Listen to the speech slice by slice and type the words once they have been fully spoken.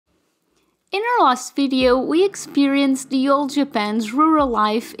In our last video, we experienced the old Japan's rural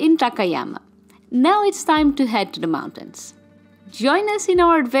life in Takayama. Now it's time to head to the mountains. Join us in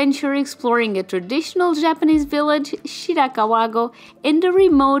our adventure exploring a traditional Japanese village, Shirakawa-go, in the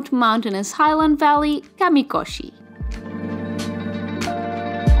remote mountainous highland valley, Kamikochi.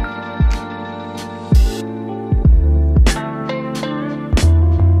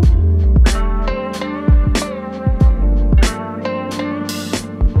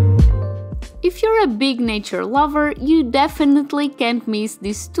 If you're a big nature lover, you definitely can't miss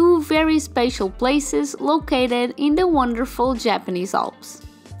these two very special places located in the wonderful Japanese Alps.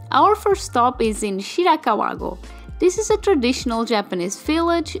 Our first stop is in Shirakawa-go. This is a traditional Japanese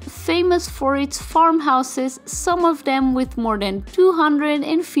village famous for its farmhouses, some of them with more than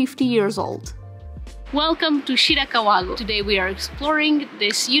 250 years old. Welcome to Shirakawa-go. Today we are exploring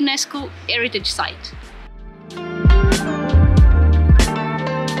this UNESCO heritage site.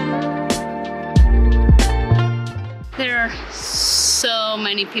 There are so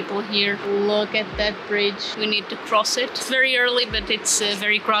many people here. Look at that bridge. We need to cross it. It's very early, but it's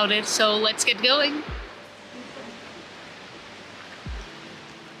very crowded, so let's get going.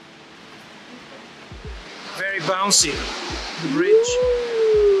 Very bouncy, the bridge.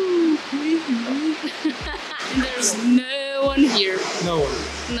 And there's no one here. No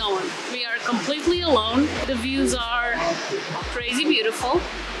one. No one. We are completely alone. The views are crazy beautiful.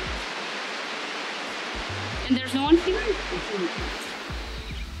 And there's no one here.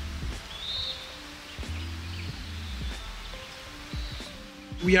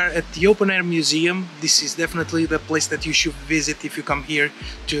 We are at the Open Air Museum. This is definitely the place that you should visit if you come here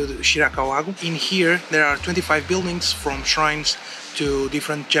to Shirakawa-go. In here there are 25 buildings, from shrines to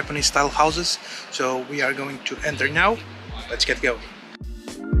different Japanese style houses. So we are going to enter now. Let's get going.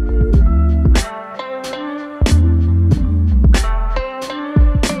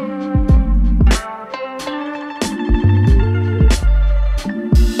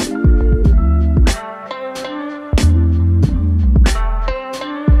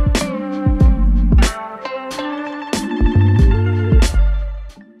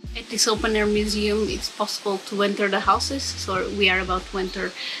 This open-air museum, it's possible to enter the houses, so we are about to enter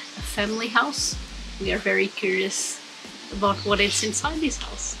a family house. We are very curious about what is inside this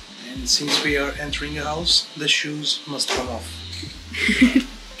house. And since we are entering a house, the shoes must come off.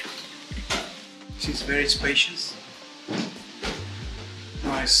 It's very spacious.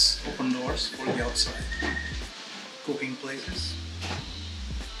 Nice open doors for the outside. Cooking places.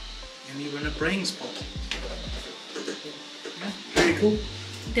 And even a praying spot. Yeah, very cool.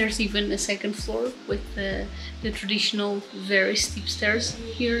 There's even a second floor with the traditional very steep stairs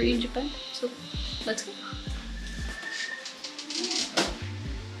here in Japan. So let's go.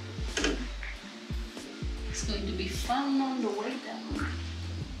 It's going to be fun on the way down.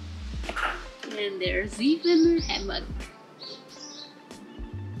 And there's even a hammock.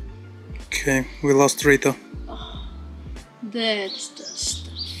 Okay, we lost Rita. Oh, that's the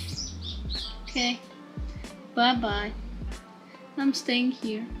stuff. Okay, bye-bye. I'm staying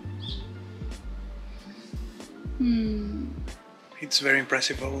here. It's very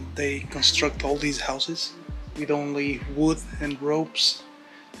impressive how they construct all these houses with only wood and ropes.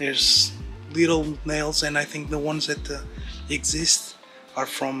 There's little nails, and I think the ones that exist are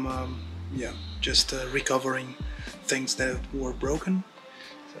from just recovering things that were broken.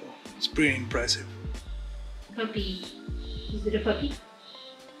 So it's pretty impressive. Puppy. Is it a puppy?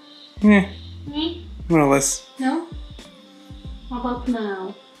 Yeah, Me? more or less. No? How about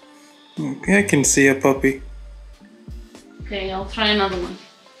now? Okay, I can see a puppy. Okay, I'll try another one.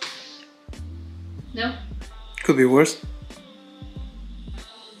 No? Could be worse.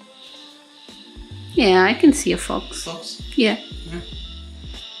 Yeah, I can see a fox. Fox? Yeah.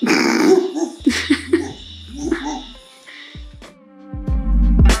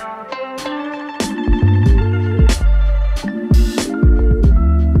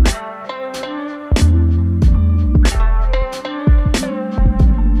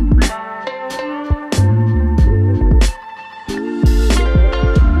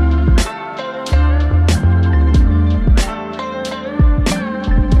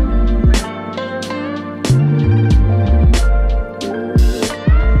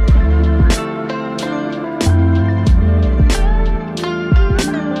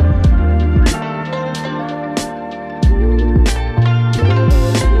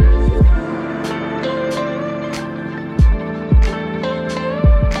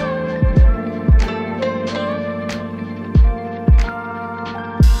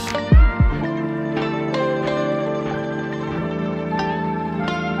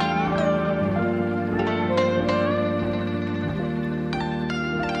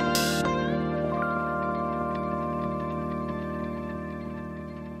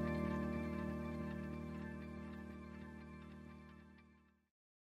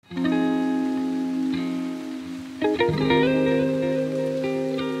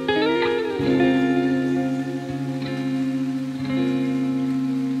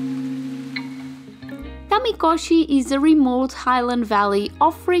 Kamikochi is a remote highland valley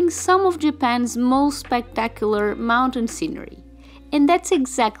offering some of Japan's most spectacular mountain scenery. And that's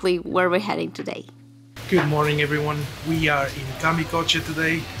exactly where we're heading today. Good morning everyone, we are in Kamikochi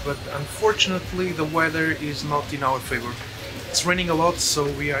today, but unfortunately the weather is not in our favor. It's raining a lot, so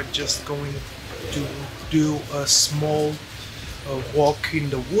we are just going to do a small walk in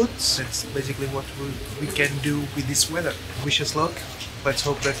the woods. That's basically what we can do with this weather. Wish us luck, let's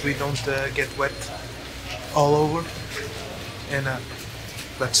hope that we don't get wet all over, and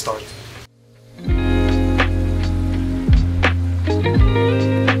let's start.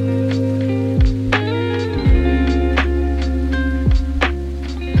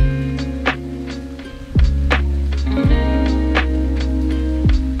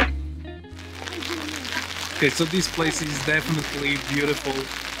 Okay, so this place is definitely beautiful.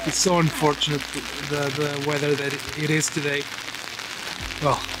 It's so unfortunate the weather that it is today.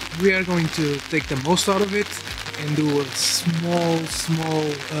 Well, we are going to take the most out of it and do a small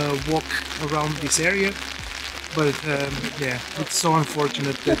walk around this area. But yeah, it's so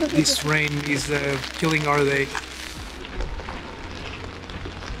unfortunate that this rain is killing our day.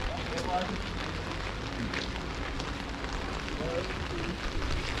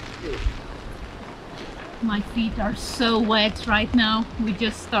 My feet are so wet right now. We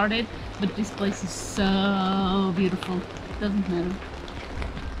just started, but this place is so beautiful. Doesn't matter.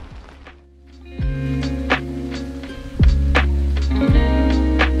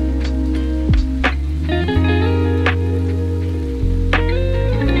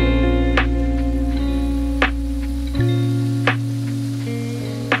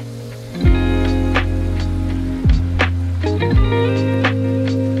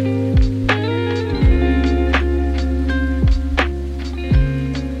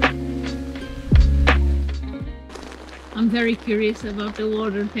 I'm very curious about the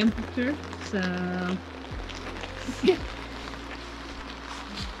water temperature, so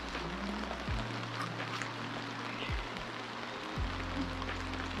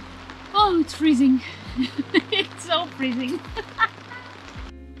oh, it's freezing. It's so freezing.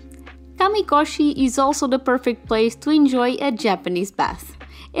 Kamikochi is also the perfect place to enjoy a Japanese bath.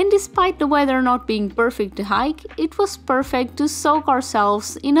 And despite the weather not being perfect to hike, it was perfect to soak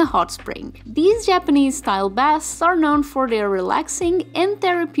ourselves in a hot spring. These Japanese-style baths are known for their relaxing and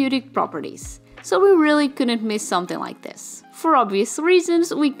therapeutic properties, so we really couldn't miss something like this. For obvious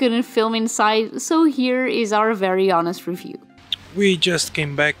reasons, we couldn't film inside, so here is our very honest review. We just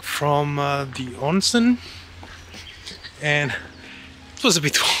came back from the onsen, and it was a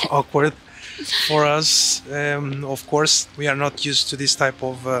bit awkward for us. Of course, we are not used to this type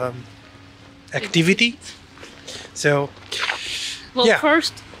of activity. So, well, yeah.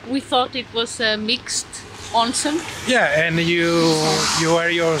 First we thought it was a mixed onsen. Yeah, and you wear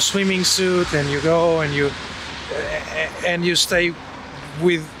your swimming suit and you go and you stay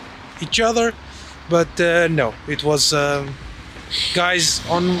with each other. But no, it was guys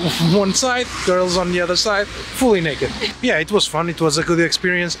on one side, girls on the other side, fully naked. Yeah, it was fun. It was a good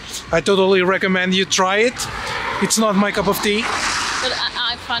experience. I totally recommend you try it. It's not my cup of tea, but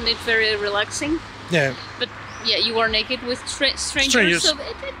I found it very relaxing. Yeah. But yeah, you are naked with strangers. So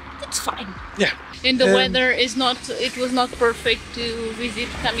it's fine. Yeah. And the weather is not. It was not perfect to visit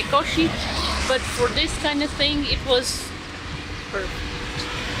Kamikochi, but for this kind of thing, it was perfect.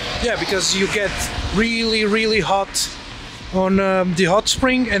 Yeah, because you get really hot on the hot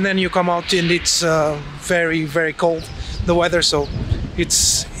spring, and then you come out and it's very cold, the weather, so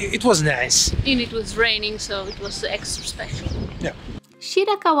it was nice. And it was raining, so it was extra special. Yeah.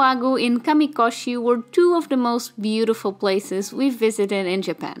 Shirakawa-go and Kamikochi were two of the most beautiful places we've visited in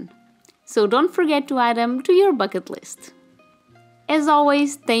Japan. So don't forget to add them to your bucket list. As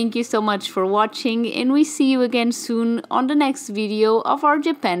always, thank you so much for watching, and we see you again soon on the next video of our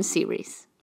Japan series.